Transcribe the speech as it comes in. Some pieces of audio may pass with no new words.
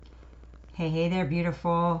Hey there,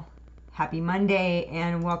 beautiful. Happy Monday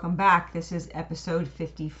and welcome back. This is episode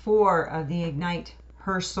 54 of the Ignite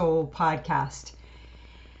Her Soul podcast.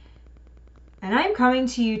 And I'm coming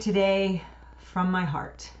to you today from my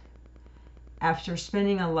heart after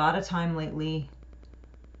spending a lot of time lately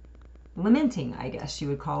lamenting, I guess you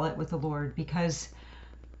would call it, with the Lord, because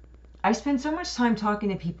I spend so much time talking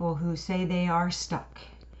to people who say they are stuck.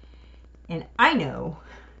 And I know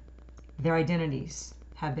their identities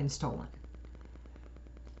have been stolen.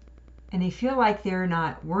 And they feel like they're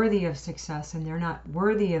not worthy of success and they're not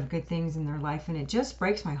worthy of good things in their life. And it just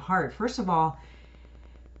breaks my heart. First of all,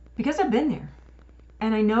 because I've been there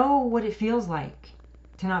and I know what it feels like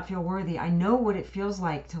to not feel worthy. I know what it feels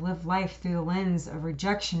like to live life through the lens of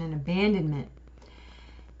rejection and abandonment.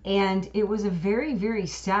 And it was a very, very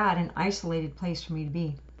sad and isolated place for me to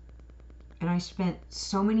be. And I spent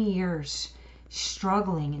so many years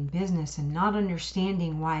struggling in business and not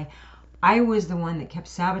understanding why I was the one that kept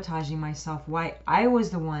sabotaging myself, why I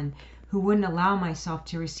was the one who wouldn't allow myself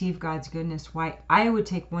to receive God's goodness, why I would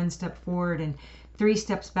take one step forward and 3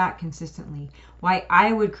 steps back consistently, why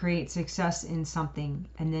I would create success in something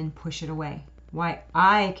and then push it away, why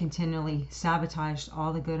I continually sabotaged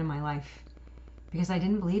all the good in my life because I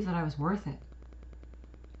didn't believe that I was worth it.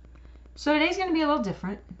 So today's going to be a little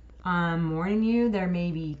different. I'm warning you, there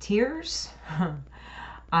may be tears.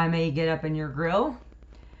 I may get up in your grill.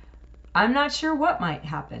 I'm not sure what might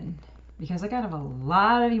happen because I got a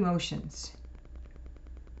lot of emotions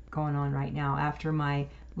going on right now after my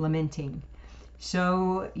lamenting.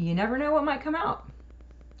 So you never know what might come out.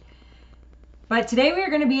 But today we are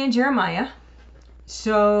going to be in Jeremiah.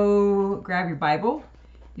 So grab your Bible,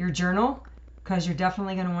 your journal, because you're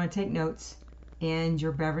definitely going to want to take notes, and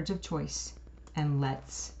your beverage of choice. And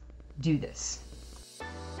let's do this.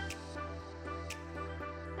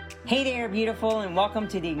 Hey there, beautiful, and welcome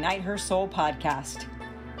to the Ignite Her Soul podcast.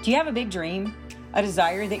 Do you have a big dream? A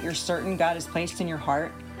desire that you're certain God has placed in your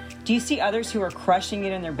heart? Do you see others who are crushing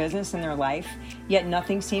it in their business and their life, yet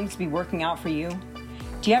nothing seems to be working out for you?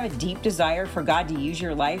 Do you have a deep desire for God to use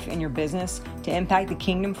your life and your business to impact the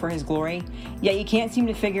kingdom for His glory, yet you can't seem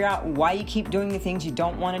to figure out why you keep doing the things you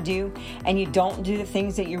don't want to do, and you don't do the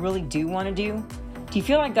things that you really do want to do? Do you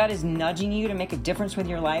feel like God is nudging you to make a difference with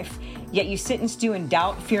your life, yet you sit and stew in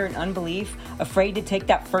doubt, fear, and unbelief, afraid to take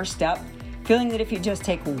that first step, feeling that if you just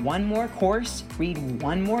take one more course, read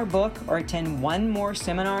one more book, or attend one more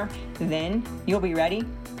seminar, then you'll be ready?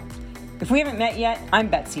 If we haven't met yet, I'm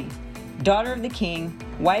Betsy, daughter of the King,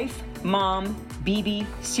 wife, mom, BB,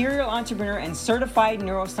 serial entrepreneur, and certified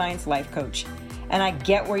neuroscience life coach. And I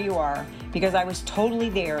get where you are because I was totally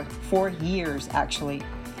there for years, actually.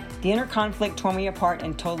 The inner conflict tore me apart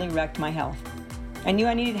and totally wrecked my health. I knew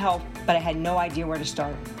I needed help, but I had no idea where to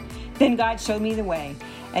start. Then God showed me the way.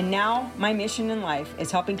 And now my mission in life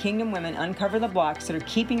is helping kingdom women uncover the blocks that are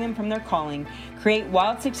keeping them from their calling, create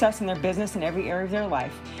wild success in their business in every area of their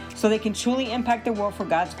life, so they can truly impact the world for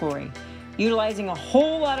God's glory, utilizing a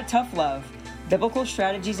whole lot of tough love, biblical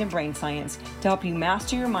strategies, and brain science to help you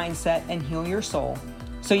master your mindset and heal your soul,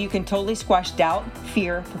 so you can totally squash doubt,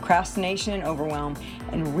 fear, procrastination, and overwhelm,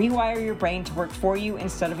 and rewire your brain to work for you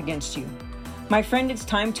instead of against you. My friend, it's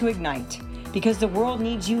time to ignite, because the world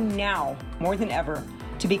needs you now more than ever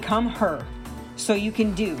to become her, so you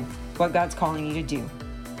can do what God's calling you to do.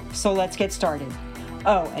 So let's get started.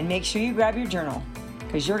 Oh, and make sure you grab your journal,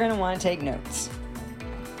 because you're going to want to take notes.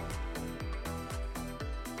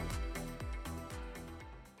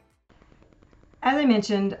 As I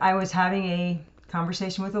mentioned, I was having a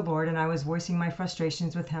conversation with the Lord, and I was voicing my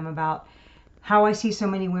frustrations with Him about how I see so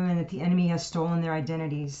many women that the enemy has stolen their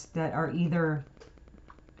identities, that are either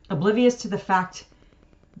oblivious to the fact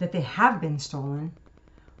that they have been stolen,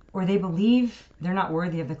 or they believe they're not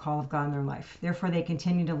worthy of the call of God in their life. Therefore, they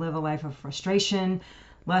continue to live a life of frustration,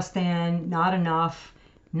 less than, not enough,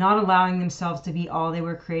 not allowing themselves to be all they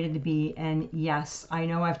were created to be. And yes, I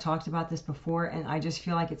know I've talked about this before, and I just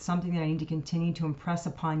feel like it's something that I need to continue to impress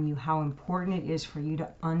upon you, how important it is for you to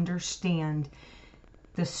understand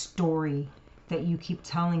the story that you keep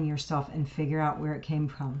telling yourself and figure out where it came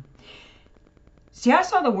from. See, I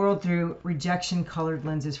saw the world through rejection-colored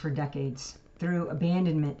lenses for decades, through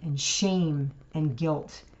abandonment and shame and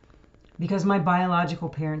guilt, because my biological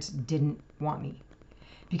parents didn't want me.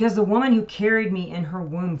 Because the woman who carried me in her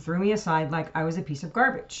womb threw me aside like I was a piece of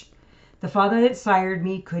garbage. The father that sired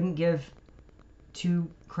me couldn't give 2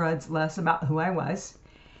 cruds less about who I was.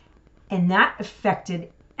 And that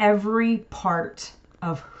affected every part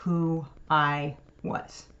of who I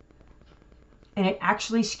was. And it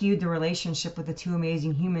actually skewed the relationship with the 2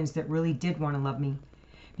 amazing humans that really did want to love me.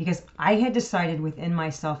 because I had decided within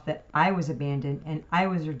myself that I was abandoned and I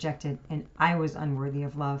was rejected and I was unworthy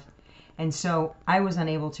of love. And so I was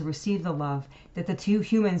unable to receive the love that the two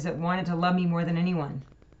humans that wanted to love me more than anyone.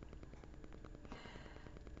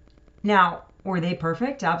 Now, were they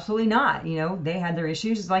perfect? Absolutely not. They had their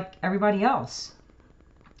issues like everybody else.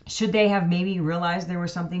 Should they have maybe realized there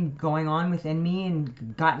was something going on within me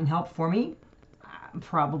and gotten help for me?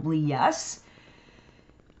 Probably yes.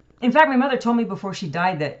 In fact, my mother told me before she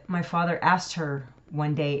died that my father asked her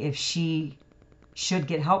one day if she should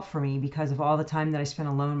get help for me because of all the time that I spent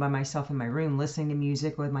alone by myself in my room listening to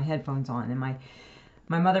music with my headphones on. And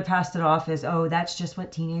my mother passed it off as, oh, that's just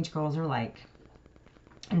what teenage girls are like.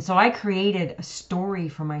 And so I created a story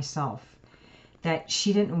for myself that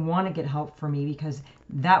she didn't want to get help for me because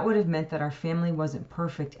that would have meant that our family wasn't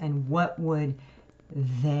perfect, and what would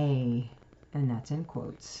they, and that's in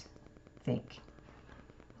quotes, think?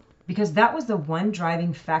 Because that was the one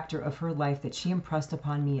driving factor of her life that she impressed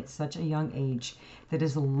upon me at such a young age, that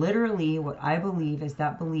is literally what I believe is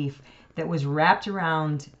that belief that was wrapped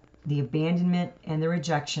around the abandonment and the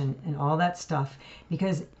rejection and all that stuff.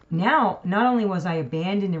 Because now, not only was I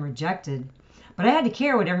abandoned and rejected, but I had to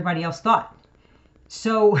care what everybody else thought.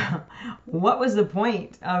 So what was the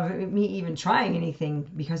point of me even trying anything?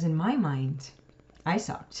 Because in my mind, I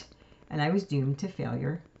sucked and I was doomed to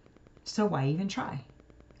failure. So why even try?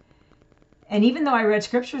 And even though I read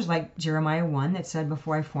scriptures like Jeremiah 1 that said,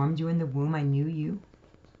 before I formed you in the womb, I knew you.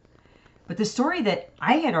 But the story that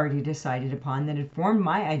I had already decided upon that had formed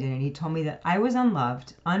my identity told me that I was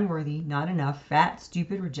unloved, unworthy, not enough, fat,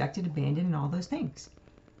 stupid, rejected, abandoned, and all those things.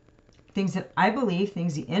 Things that I believed,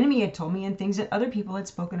 things the enemy had told me, and things that other people had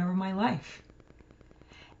spoken over my life.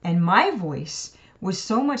 And my voice was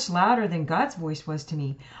so much louder than God's voice was to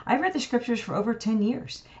me. I read the scriptures for over 10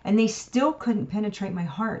 years, and they still couldn't penetrate my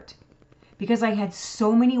heart because I had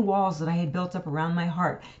so many walls that I had built up around my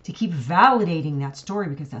heart to keep validating that story,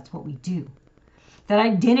 because that's what we do. That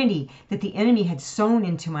identity that the enemy had sown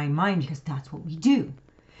into my mind, because that's what we do.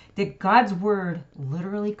 That God's word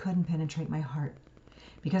literally couldn't penetrate my heart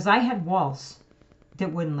because I had walls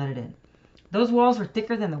that wouldn't let it in. Those walls were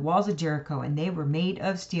thicker than the walls of Jericho, and they were made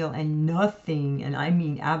of steel, and nothing, and I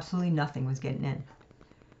mean absolutely nothing, was getting in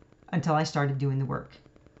until I started doing the work.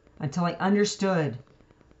 Until I understood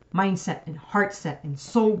mindset and heart set and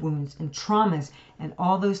soul wounds and traumas and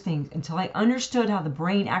all those things, until I understood how the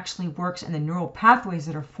brain actually works and the neural pathways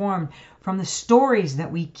that are formed from the stories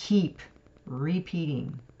that we keep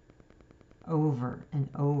repeating over and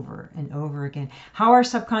over and over again. How our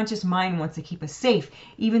subconscious mind wants to keep us safe,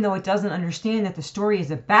 even though it doesn't understand that the story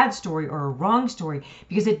is a bad story or a wrong story,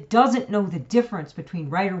 because it doesn't know the difference between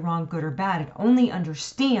right or wrong, good or bad. It only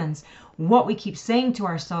understands what we keep saying to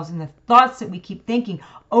ourselves and the thoughts that we keep thinking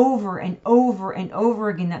over and over and over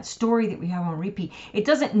again, that story that we have on repeat. It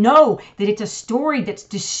doesn't know that it's a story that's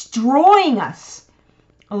destroying us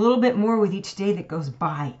a little bit more with each day that goes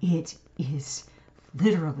by. It is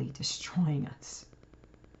literally destroying us.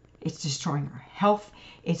 It's destroying our health.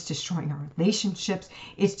 It's destroying our relationships.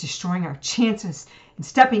 It's destroying our chances in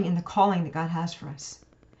stepping in the calling that God has for us.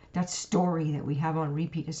 That story that we have on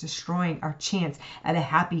repeat is destroying our chance at a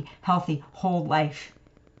happy, healthy, whole life.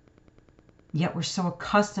 Yet we're so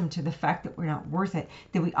accustomed to the fact that we're not worth it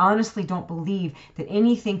that we honestly don't believe that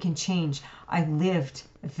anything can change. I lived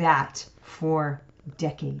that for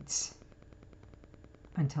decades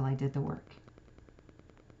until I did the work.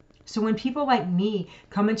 So when people like me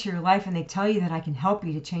come into your life and they tell you that I can help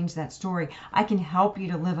you to change that story, I can help you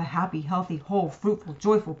to live a happy, healthy, whole, fruitful,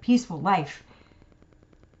 joyful, peaceful life.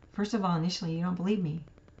 First of all, initially, you don't believe me.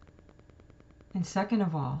 And second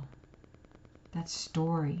of all, that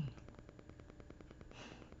story.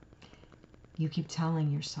 You keep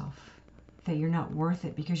telling yourself that you're not worth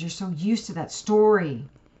it because you're so used to that story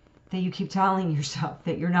that you keep telling yourself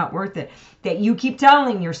that you're not worth it, that you keep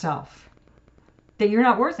telling yourself that you're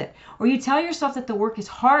not worth it. Or you tell yourself that the work is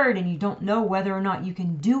hard and you don't know whether or not you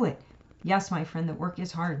can do it. Yes, my friend, the work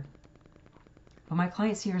is hard. But my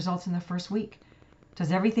clients see results in the first week.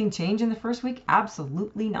 Does everything change in the first week?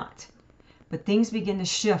 Absolutely not. But things begin to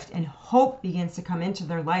shift and hope begins to come into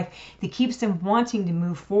their life that keeps them wanting to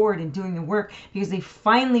move forward and doing the work because they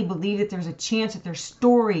finally believe that there's a chance that their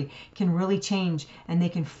story can really change and they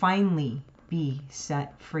can finally be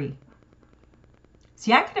set free.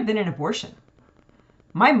 See, I could have been an abortion.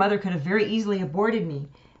 My mother could have very easily aborted me,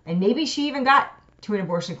 and maybe she even got to an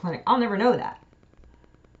abortion clinic. I'll never know that.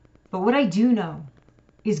 But what I do know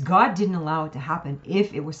is God didn't allow it to happen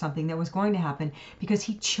if it was something that was going to happen, because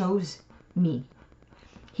he chose me.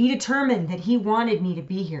 He determined that he wanted me to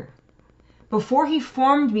be here. Before he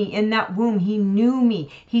formed me in that womb, he knew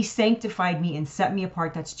me. He sanctified me and set me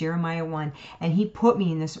apart. That's Jeremiah 1. And he put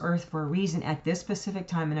me in this earth for a reason at this specific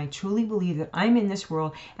time. And I truly believe that I'm in this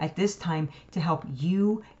world at this time to help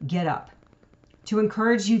you get up, to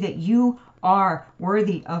encourage you that you are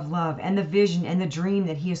worthy of love and the vision and the dream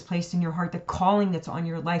that he has placed in your heart, the calling that's on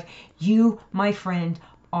your life. You, my friend,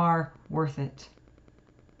 are worth it.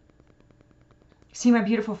 See, my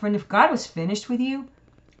beautiful friend, if God was finished with you,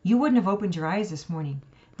 you wouldn't have opened your eyes this morning.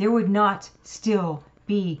 There would not still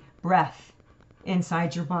be breath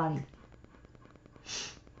inside your body.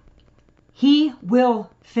 He will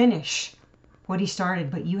finish what he started,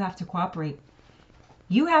 but you have to cooperate.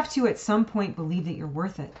 You have to, at some point, believe that you're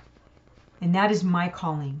worth it. And that is my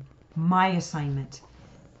calling, my assignment.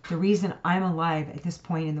 The reason I'm alive at this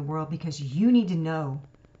point in the world, because you need to know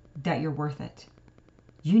that you're worth it.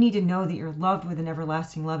 You need to know that you're loved with an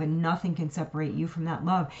everlasting love, and nothing can separate you from that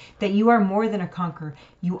love. That you are more than a conqueror.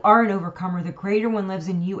 You are an overcomer. The greater one lives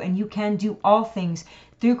in you, and you can do all things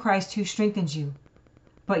through Christ who strengthens you.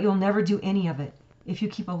 But you'll never do any of it if you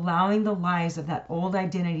keep allowing the lies of that old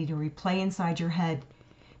identity to replay inside your head.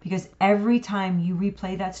 Because every time you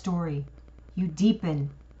replay that story, you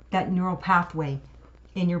deepen that neural pathway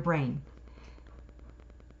in your brain.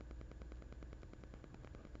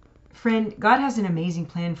 Friend, God has an amazing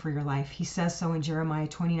plan for your life. He says so in Jeremiah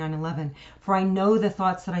 29:11. For I know the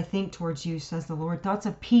thoughts that I think towards you, says the Lord, thoughts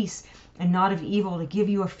of peace and not of evil, to give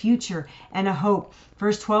you a future and a hope.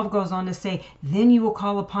 Verse 12 goes on to say, then you will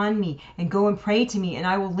call upon me and go and pray to me, and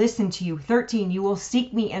I will listen to you. 13, you will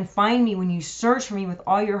seek me and find me when you search for me with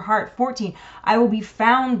all your heart. 14, I will be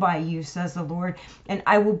found by you, says the Lord, and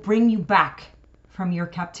I will bring you back from your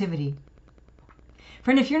captivity.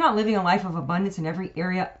 Friend, if you're not living a life of abundance in every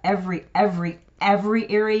area, every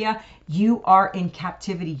area, you are in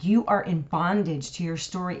captivity. You are in bondage to your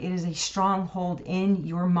story. It is a stronghold in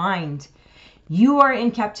your mind. You are in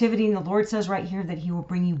captivity, and the Lord says right here that he will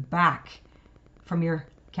bring you back from your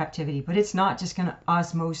captivity. But it's not just going to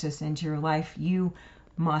osmosis into your life. You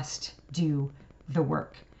must do the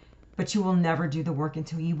work. But you will never do the work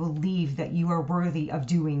until you believe that you are worthy of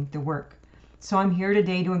doing the work. So I'm here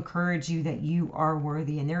today to encourage you that you are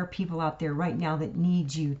worthy. And there are people out there right now that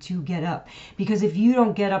need you to get up. Because if you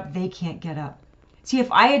don't get up, they can't get up. See,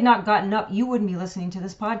 if I had not gotten up, you wouldn't be listening to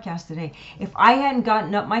this podcast today. If I hadn't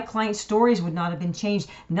gotten up, my clients' stories would not have been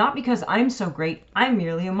changed. Not because I'm so great. I'm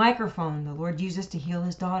merely a microphone the Lord uses to heal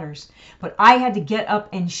his daughters. But I had to get up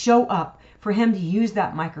and show up for him to use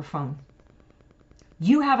that microphone.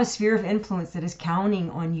 You have a sphere of influence that is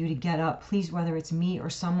counting on you to get up. Please, whether it's me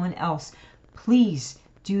or someone else, please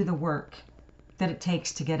do the work that it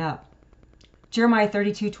takes to get up. Jeremiah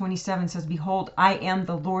 32:27 says, behold, I am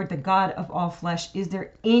the Lord, the God of all flesh. Is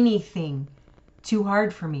there anything too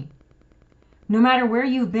hard for me? No matter where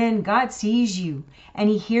you've been, God sees you and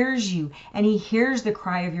he hears you and he hears the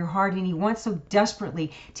cry of your heart, and he wants so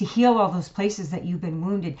desperately to heal all those places that you've been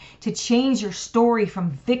wounded, to change your story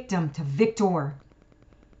from victim to victor.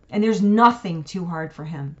 And there's nothing too hard for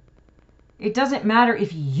him. It doesn't matter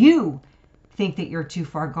if you think that you're too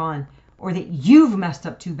far gone, or that you've messed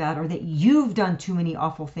up too bad, or that you've done too many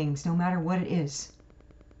awful things. No matter what it is,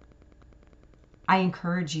 I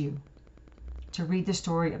encourage you to read the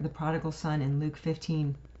story of the prodigal son in Luke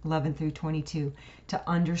 15:11 through 22 to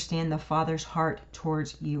understand the Father's heart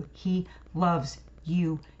towards you. He loves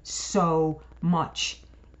you so much,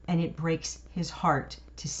 and it breaks his heart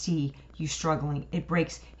to see you struggling. It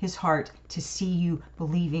breaks his heart to see you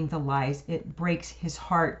believing the lies. It breaks his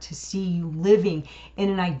heart to see you living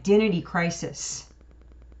in an identity crisis.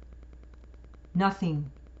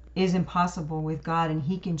 Nothing is impossible with God, and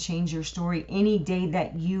he can change your story any day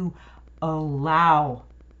that you allow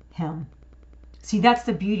him. See, that's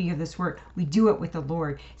the beauty of this work. We do it with the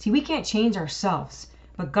Lord. See, we can't change ourselves,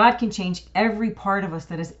 but God can change every part of us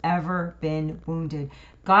that has ever been wounded.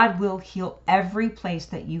 God will heal every place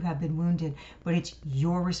that you have been wounded, but it's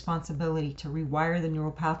your responsibility to rewire the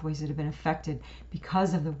neural pathways that have been affected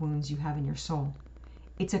because of the wounds you have in your soul.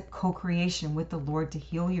 It's a co-creation with the Lord to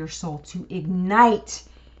heal your soul, to ignite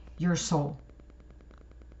your soul.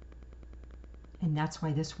 And that's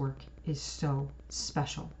why this work is so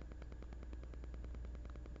special.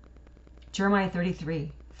 Jeremiah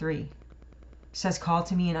 33:3 says, call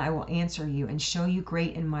to me and I will answer you and show you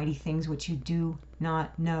great and mighty things which you do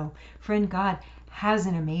not know. Friend, God has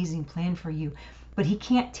an amazing plan for you, but he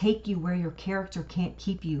can't take you where your character can't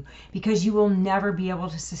keep you, because you will never be able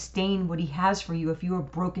to sustain what he has for you if you are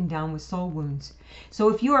broken down with soul wounds. So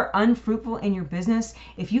if you are unfruitful in your business,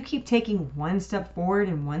 if you keep taking one step forward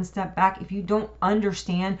and one step back, if you don't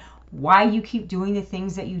understand why you keep doing the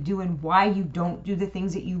things that you do and why you don't do the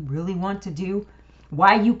things that you really want to do,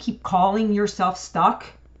 why you keep calling yourself stuck,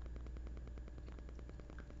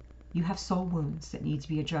 you have soul wounds that need to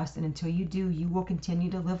be addressed. And until you do, you will continue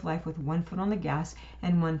to live life with one foot on the gas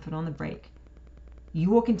and one foot on the brake. You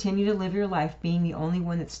will continue to live your life being the only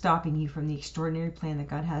one that's stopping you from the extraordinary plan that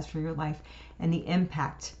God has for your life and the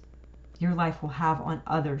impact your life will have on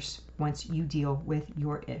others once you deal with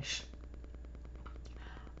your ish.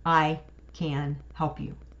 I can help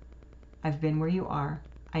you. I've been where you are.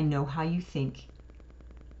 I know how you think,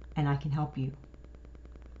 and I can help you.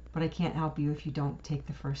 But I can't help you if you don't take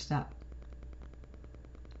the first step.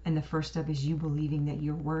 And the first step is you believing that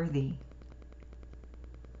you're worthy.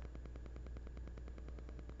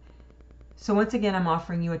 So once again, I'm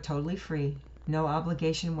offering you a totally free, no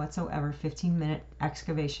obligation whatsoever, 15-minute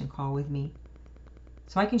excavation call with me.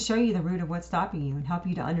 So I can show you the root of what's stopping you and help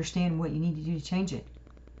you to understand what you need to do to change it.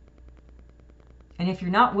 And if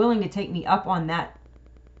you're not willing to take me up on that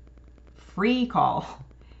free call,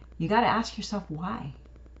 you got to ask yourself why.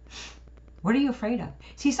 What are you afraid of?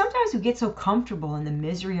 See, sometimes we get so comfortable in the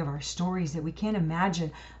misery of our stories that we can't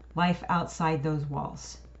imagine life outside those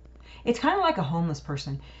walls. It's kind of like a homeless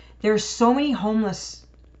person. There's so many homeless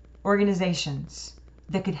organizations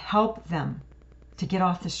that could help them to get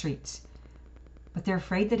off the streets. But they're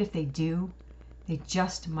afraid that if they do, they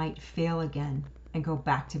just might fail again and go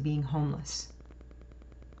back to being homeless.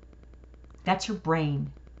 That's your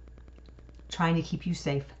brain trying to keep you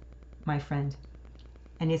safe, my friend.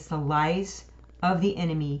 And it's the lies of the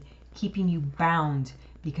enemy keeping you bound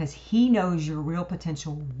because he knows your real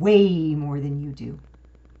potential way more than you do.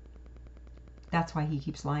 That's why he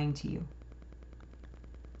keeps lying to you.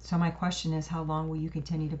 So my question is, how long will you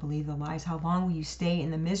continue to believe the lies? How long will you stay in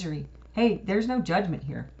the misery? Hey, there's no judgment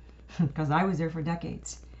here because I was there for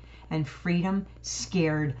decades. And freedom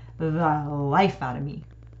scared the life out of me.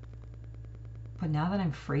 But now that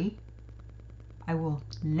I'm free, I will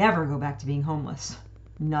never go back to being homeless.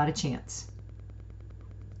 Not a chance.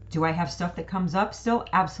 Do I have stuff that comes up still?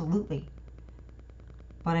 Absolutely.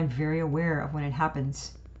 But I'm very aware of when it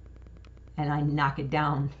happens. And I knock it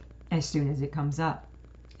down as soon as it comes up.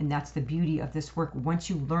 And that's the beauty of this work. Once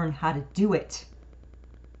you learn how to do it,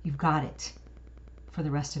 you've got it for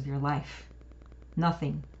the rest of your life.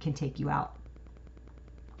 Nothing can take you out.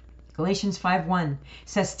 Galatians 5:1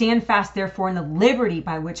 says, "Stand fast, therefore, in the liberty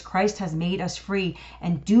by which Christ has made us free,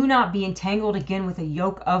 and do not be entangled again with a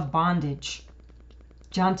yoke of bondage."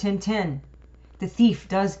 John 10:10, "The thief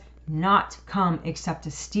does not come except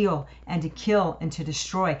to steal and to kill and to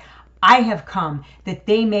destroy. I have come that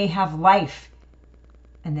they may have life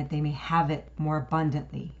and that they may have it more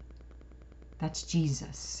abundantly." That's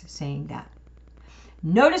Jesus saying that.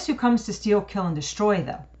 Notice who comes to steal, kill, and destroy,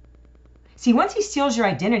 though. See, once he steals your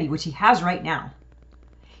identity, which he has right now,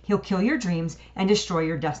 he'll kill your dreams and destroy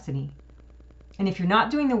your destiny. And if you're not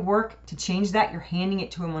doing the work to change that, you're handing it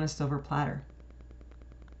to him on a silver platter.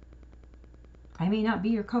 I may not be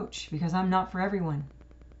your coach because I'm not for everyone.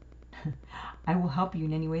 I will help you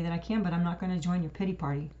in any way that I can, but I'm not going to join your pity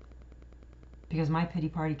party because my pity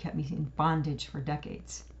party kept me in bondage for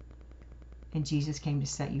decades. And Jesus came to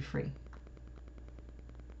set you free.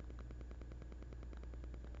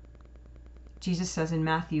 Jesus says in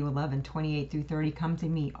Matthew 11:28-30, "Come to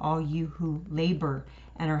me, all you who labor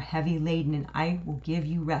and are heavy laden, and I will give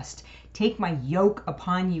you rest. Take my yoke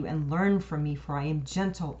upon you and learn from me, for I am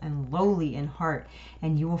gentle and lowly in heart,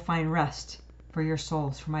 and you will find rest for your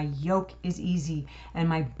souls. For my yoke is easy and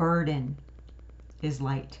my burden is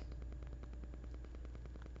light."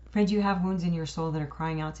 Friend, you have wounds in your soul that are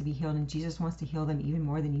crying out to be healed, and Jesus wants to heal them even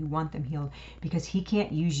more than you want them healed, because he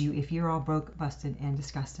can't use you if you're all broke, busted, and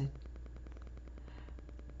disgusted.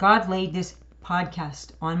 God laid this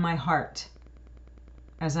podcast on my heart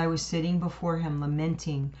as I was sitting before him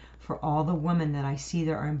lamenting for all the women that I see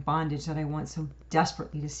that are in bondage that I want so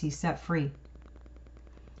desperately to see set free.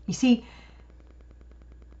 You see,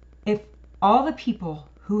 if all the people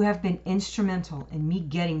who have been instrumental in me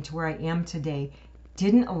getting to where I am today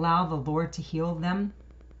didn't allow the Lord to heal them,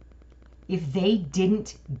 if they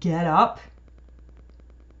didn't get up,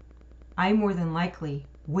 I more than likely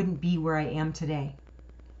wouldn't be where I am today.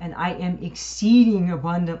 And I am exceeding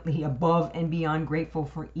abundantly above and beyond grateful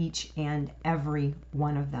for each and every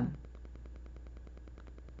one of them.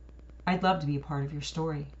 I'd love to be a part of your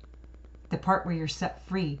story. The part where you're set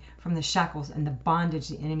free from the shackles and the bondage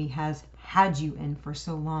the enemy has had you in for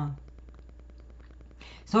so long.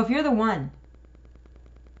 So if you're the one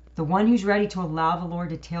who's ready to allow the Lord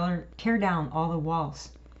to tear down all the walls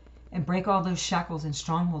and break all those shackles and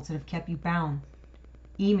strongholds that have kept you bound,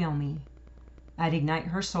 email me at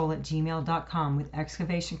ignitehersoul@gmail.com with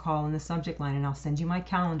exclamation call in the subject line, and I'll send you my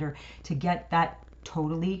calendar to get that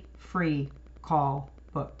totally free call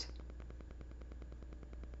booked.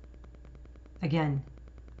 Again,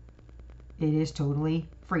 it is totally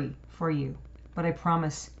free for you, but I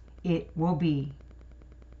promise it will be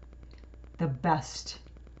the best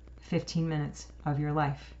 15 minutes of your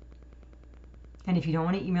life. And if you don't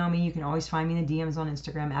want to email me, you can always find me in the DMs on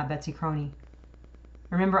Instagram at Betsy Croney.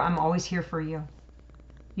 Remember, I'm always here for you.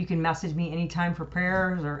 You can message me anytime for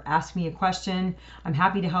prayers or ask me a question. I'm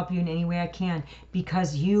happy to help you in any way I can,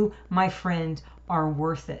 because you, my friend, are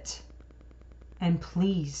worth it. And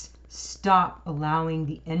please stop allowing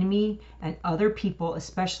the enemy and other people,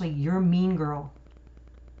 especially your mean girl,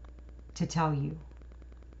 to tell you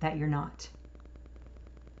that you're not.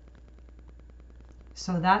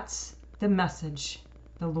 So that's the message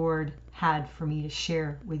the Lord had for me to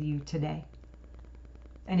share with you today.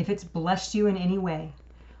 And if it's blessed you in any way,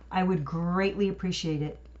 I would greatly appreciate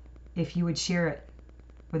it if you would share it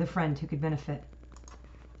with a friend who could benefit.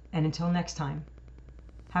 And until next time,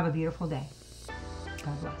 have a beautiful day.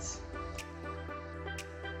 God bless.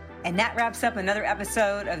 And that wraps up another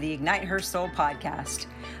episode of the Ignite Her Soul podcast.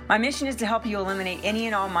 My mission is to help you eliminate any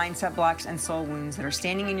and all mindset blocks and soul wounds that are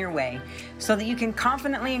standing in your way so that you can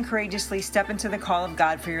confidently and courageously step into the call of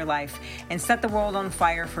God for your life and set the world on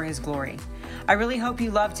fire for His glory. I really hope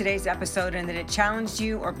you loved today's episode and that it challenged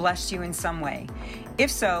you or blessed you in some way.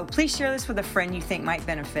 If so, please share this with a friend you think might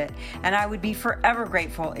benefit, and I would be forever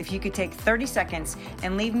grateful if you could take 30 seconds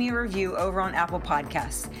and leave me a review over on Apple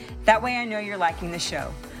Podcasts. That way I know you're liking the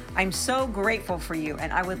show. I'm so grateful for you,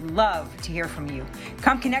 and I would love to hear from you.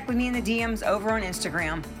 Come connect with me in the DMs over on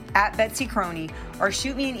Instagram at Betsy Croney, or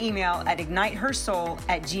shoot me an email at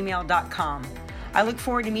ignitehersoul@gmail.com. I look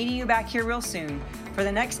forward to meeting you back here real soon for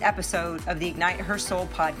the next episode of the Ignite Her Soul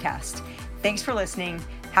podcast. Thanks for listening.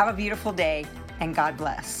 Have a beautiful day, and God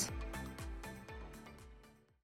bless.